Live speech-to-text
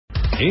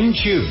In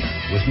Tune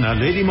with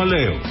Naledi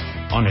Maleo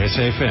on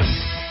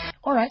SAFM.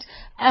 All right,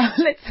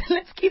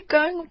 let's keep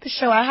going with the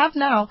show. I have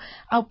now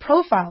our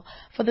profile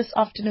for this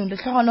afternoon,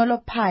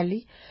 Lehlohonolo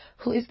Phali,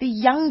 who is the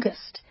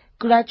youngest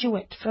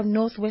graduate from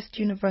Northwest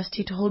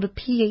University to hold a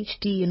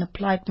PhD in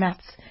applied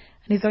maths,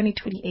 and he's only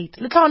 28.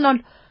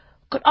 Lehlohonolo,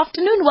 good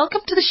afternoon.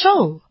 Welcome to the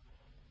show.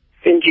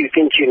 Thank you,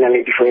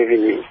 Naledi, for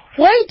having me.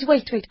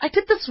 Wait. I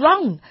did this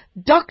wrong.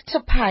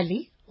 Dr.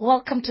 Phali,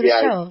 welcome to the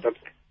show.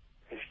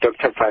 It's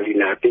Dr. Phali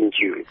now. Thank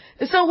you.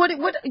 So what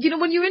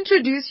when you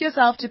introduce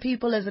yourself to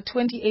people as a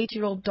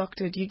 28-year-old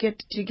doctor, do you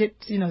get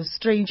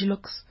strange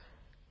looks?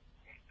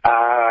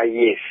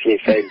 Yes,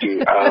 I do.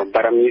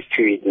 But I'm used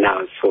to it now,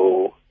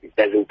 so it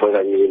doesn't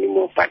bother me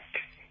anymore. But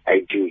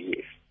I do,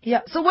 yes.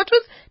 Yeah. So what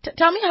was?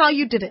 Tell me how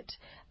you did it.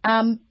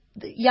 The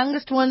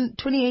youngest one,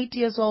 28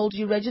 years old.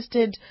 You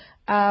registered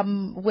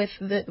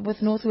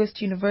with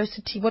Northwest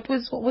University. What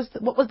was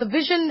the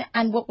vision,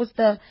 and what was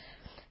the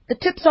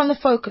tips on the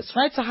focus,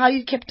 right? So how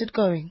you kept it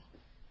going?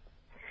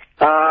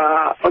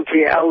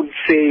 Okay, I would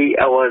say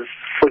I was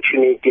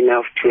fortunate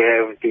enough to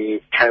have the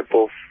type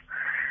of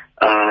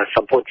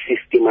support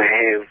system I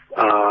have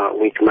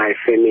with my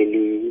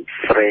family,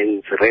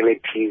 friends,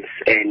 relatives,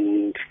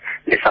 and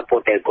the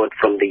support I got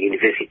from the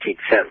university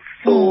itself.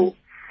 So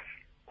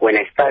when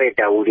I started,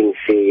 I wouldn't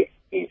say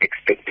it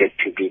expected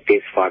to be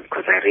this far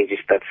because I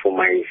registered for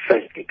my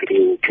first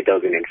degree in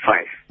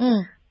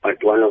 2005.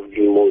 But one of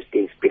the most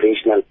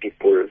inspirational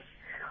people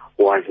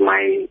was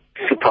my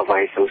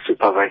supervisor who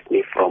supervised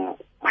me from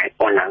my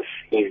honors.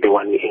 He's the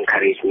one who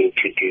encouraged me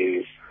to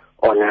do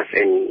honors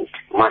and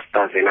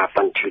masters and up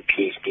until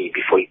PhD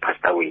before he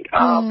passed away,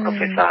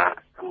 Professor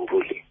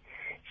Kambuli.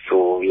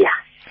 So, yeah.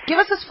 Give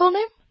us his full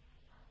name.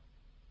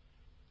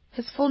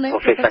 His full name?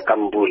 Professor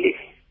Kambuli.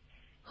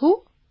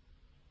 Who?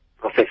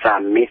 Professor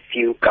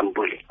Matthew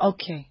Kambuli.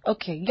 Okay.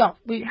 Yeah,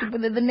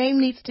 the name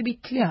needs to be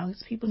clear.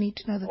 People need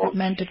to know that that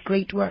man did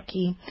great work.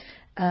 He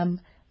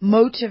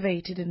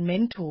motivated and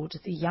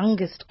mentored the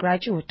youngest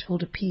graduate to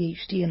hold a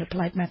PhD in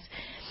applied maths.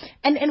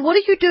 And what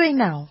are you doing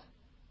now?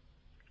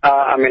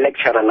 I'm a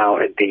lecturer now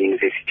at the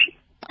university.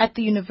 At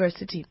the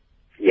university?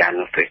 Yeah,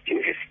 Northwest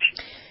University.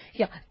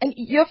 Yeah, and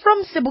you're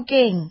from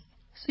Sebokeng.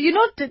 So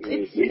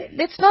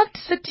let's not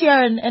sit here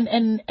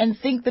and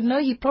think that, no,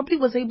 he probably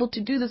was able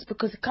to do this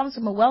because he comes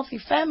from a wealthy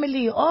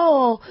family. Not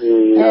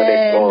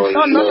at all.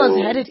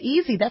 Nolo's had it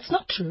easy. That's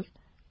not true.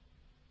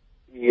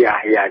 Yeah,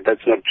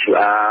 that's not true.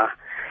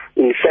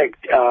 In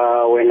fact,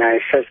 when I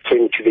first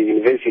came to the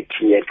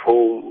university at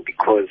home,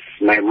 because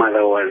my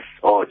mother was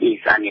or is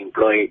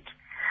unemployed,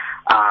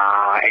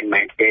 and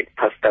my dad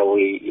passed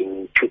away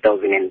in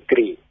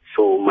 2003,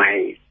 so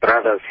my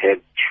brothers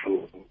had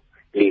to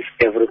leave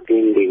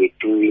everything they were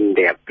doing,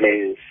 their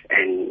plans,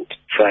 and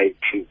try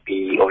to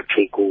be or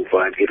take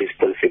over the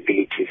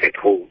responsibilities at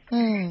home.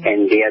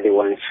 And they are the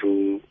ones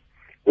who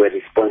were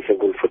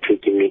responsible for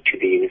taking me to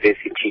the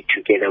university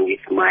together with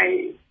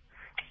my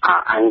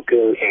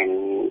uncle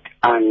and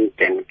aunt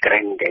and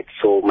granddad.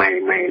 So my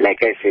like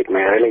I said,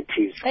 my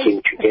relatives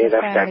came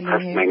together after I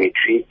passed my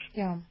matric.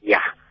 Yeah.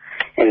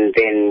 And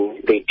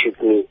then they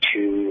took me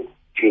to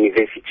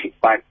university.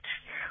 But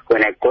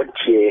when I got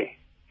here,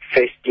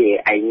 first year,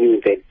 I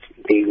knew that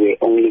they were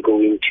only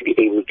going to be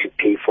able to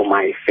pay for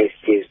my first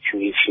year's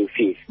tuition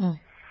fees.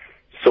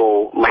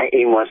 So my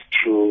aim was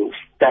to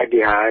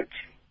study hard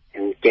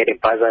and get a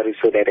bursary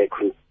so that I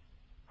could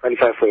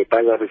qualify for a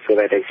bursary so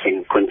that I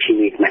can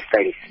continue with my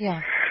studies.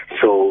 Yeah.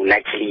 So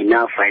luckily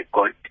enough, I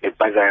got a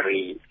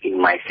bursary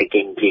in my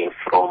second year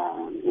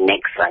from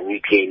NEXA,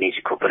 Nuclear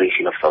Energy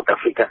Corporation of South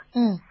Africa.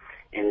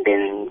 And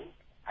then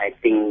I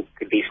think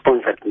they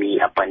sponsored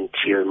me up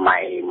until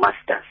my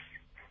master's.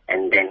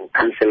 And then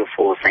Council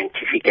for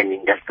Scientific and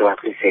Industrial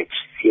Research,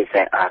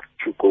 CSIR,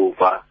 took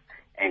over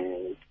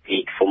and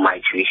paid for my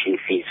tuition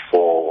fees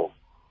for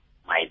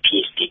my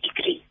PhD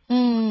degree.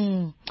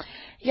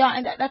 Yeah,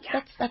 and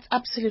that's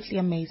absolutely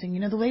amazing. You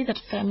know, the way that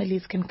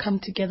families can come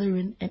together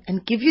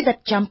and give you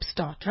that jump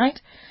start, right?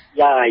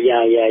 Yeah.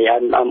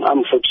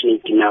 I'm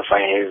fortunate enough.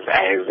 I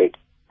have a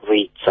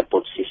great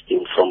support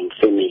system from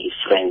family,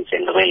 friends,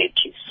 and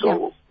relatives.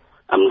 So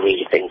I'm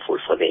really thankful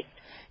for that.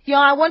 Yeah,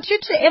 I want you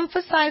to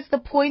emphasize the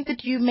point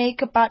that you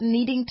make about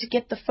needing to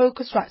get the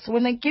focus right. So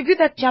when they give you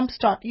that jump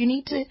start, you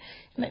need to,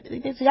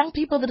 there's young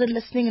people that are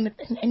listening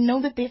and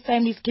know that their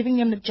family is giving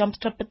them the jump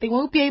start, but they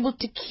won't be able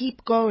to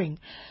keep going.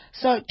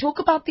 So talk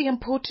about the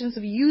importance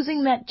of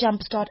using that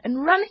jump start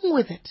and running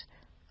with it.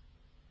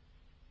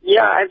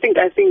 Yeah, I think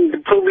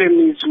the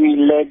problem is we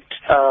let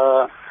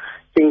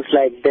things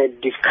like that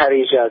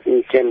discourage us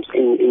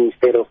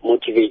instead of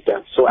motivate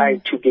us. So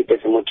I took it as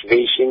a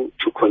motivation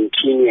to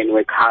continue and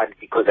work hard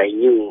because I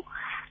knew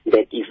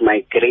that if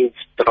my grades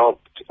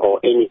dropped or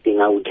anything,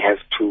 I would have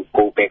to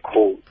go back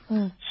home.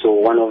 So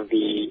one of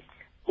the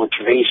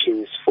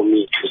motivations for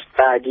me to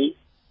study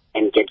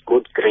and get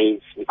good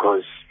grades,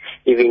 because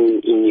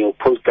even in your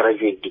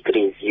postgraduate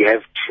degrees, you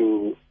have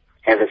to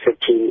have a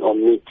certain or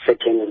meet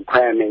certain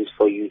requirements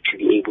for you to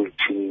be able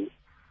to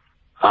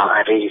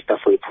I register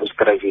for a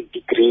postgraduate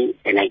degree,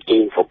 and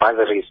again for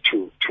bursaries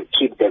to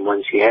keep them.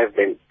 Once you have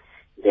them,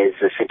 there's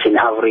a certain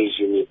average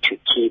you need to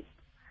keep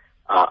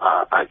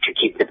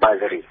the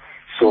bursary.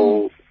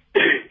 So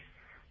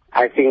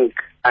I think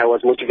I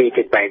was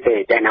motivated by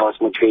that, and I was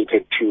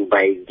motivated too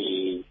by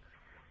the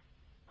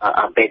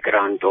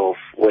background of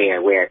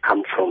where I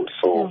come from.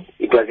 So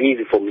it was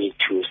easy for me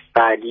to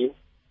study,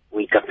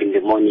 wake up in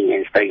the morning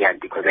and study hard,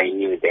 because I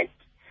knew that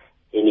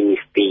any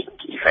mistake,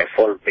 if I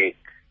fall back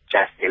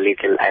just a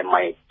little, I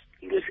might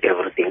lose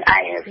everything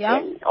I have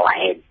or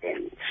I had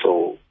then.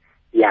 So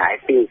yeah, I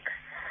think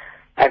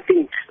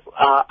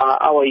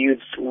our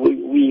youth,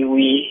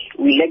 we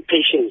lack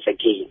patience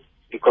again,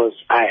 because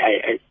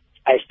I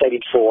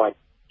studied for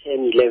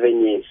 10,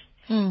 11 years,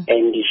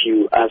 and if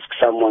you ask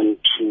someone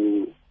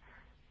to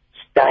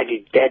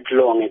study that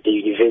long at the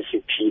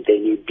university,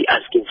 then you'd be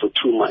asking for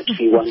too much.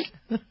 We want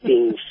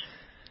things,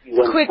 we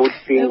want quick. good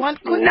things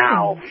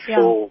now. Things. Yeah.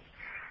 So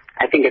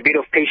I think a bit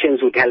of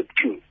patience would help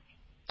too.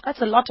 That's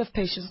a lot of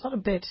patience, not a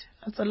bit.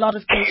 That's a lot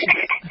of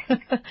patience.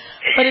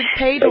 But it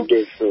paid off. I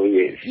guess so,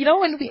 yes. You know,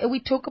 when we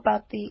talk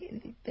about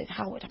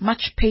how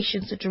much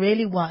patience it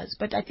really was,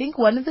 but I think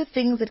one of the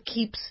things that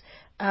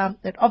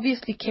that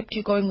obviously kept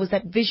you going was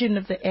that vision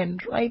of the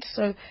end, right?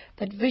 So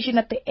that vision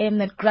at the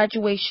end, that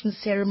graduation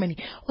ceremony.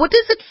 What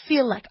does it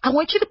feel like? I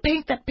want you to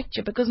paint that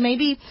picture, because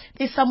maybe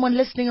there's someone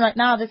listening right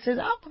now that says,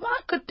 oh,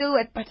 I could do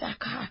it, but I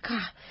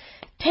can't.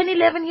 10,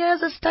 11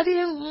 years of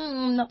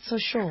studying, not so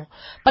sure.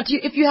 But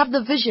if you have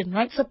the vision,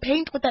 right? So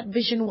paint what that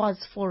vision was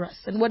for us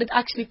and what it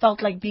actually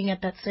felt like being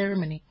at that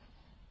ceremony.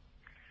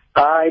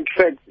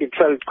 It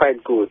felt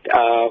quite good.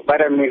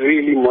 But I'm a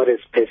really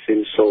modest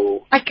person,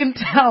 so I can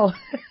tell.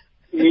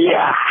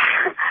 Yeah,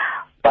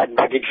 but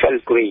it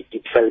felt great.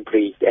 It felt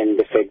great, and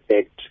the fact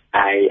that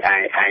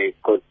I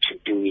got to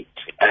do it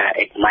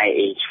at my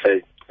age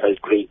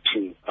felt great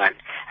too. But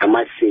I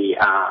must say,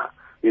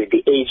 with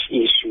the age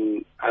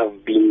issue,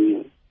 I've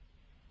been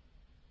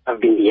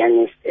the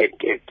youngest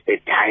at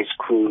high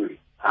school,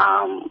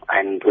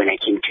 and when I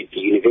came to the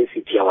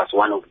university, I was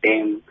one of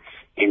them.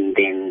 And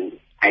then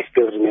I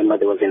still remember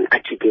there was an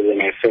article when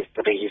I first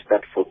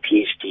registered for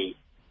PhD.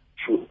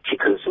 2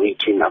 articles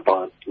written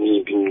about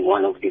me being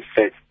one of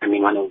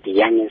the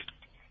youngest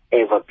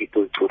ever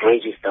people to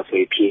register for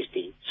a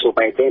PhD. So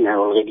by then I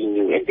already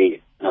knew at the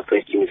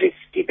Northwest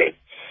University that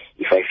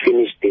if I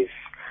finished this,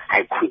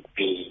 I could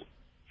be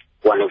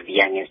one of the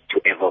youngest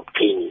to ever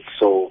obtain it.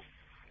 So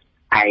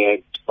I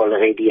had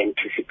already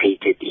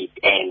anticipated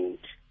it,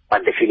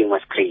 but the feeling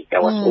was great. I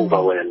was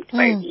overwhelmed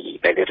by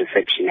the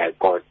reception I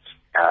got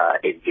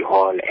at the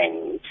hall,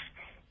 and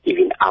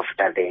even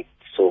after that.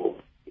 So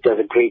it was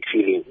a great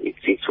feeling.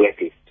 It's worth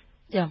it.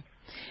 Yeah.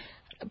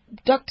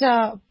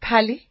 Dr.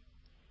 Phali,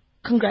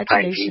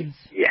 congratulations.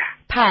 Yeah.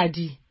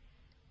 Paddy.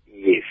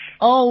 Yes.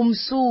 Oh,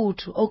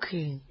 Msuthu.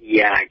 Okay.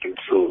 Yeah, I can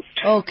suit.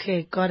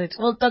 Okay, got it.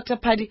 Well, Dr.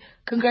 Paddy,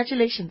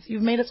 congratulations.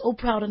 You've made us all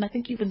proud, and I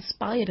think you've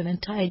inspired an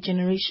entire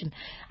generation.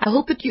 I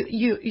hope that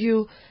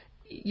you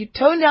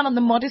tone down on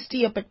the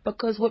modesty a bit,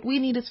 because what we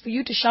need is for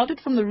you to shout it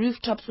from the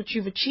rooftops what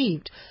you've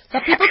achieved, so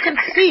that people can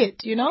see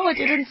it. You know, it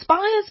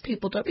inspires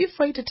people. Don't be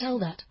afraid to tell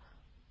that.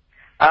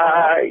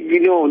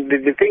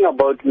 The thing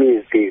about me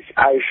is this.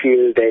 I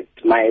feel that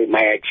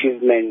my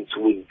achievements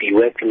would be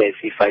worthless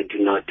if I do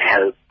not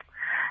help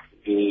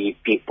the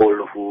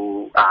people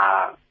who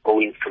are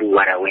going through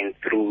what I went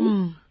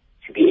through,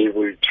 to be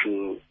able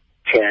to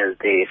tell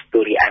the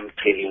story I'm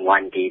telling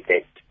one day,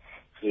 that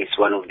he is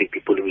one of the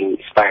people who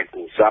inspired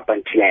me. So up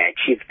until I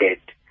achieve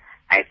that,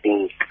 I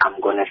think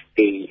I'm going to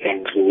stay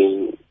and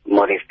remain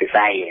modest as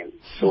I am.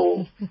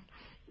 So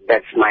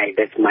that's my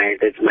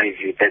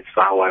view. That's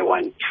how I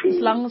want to,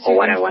 or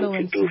what I want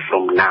to do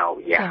from now.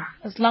 Yeah.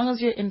 As long as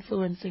you're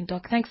influencing,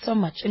 Doc. Thanks so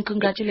much, and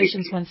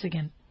congratulations once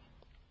again.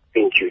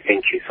 Thank you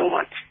so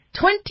much.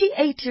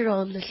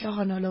 28-year-old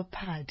Lehlohonolo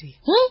Phali.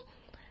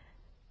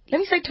 Let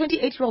me say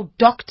 28-year-old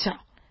Dr.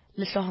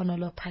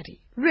 Lehlohonolo Phali.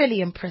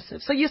 Really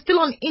impressive. So you're still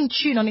on In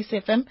Tune on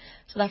SFM,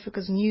 South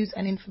Africa's news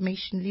and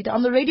information leader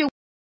on the radio.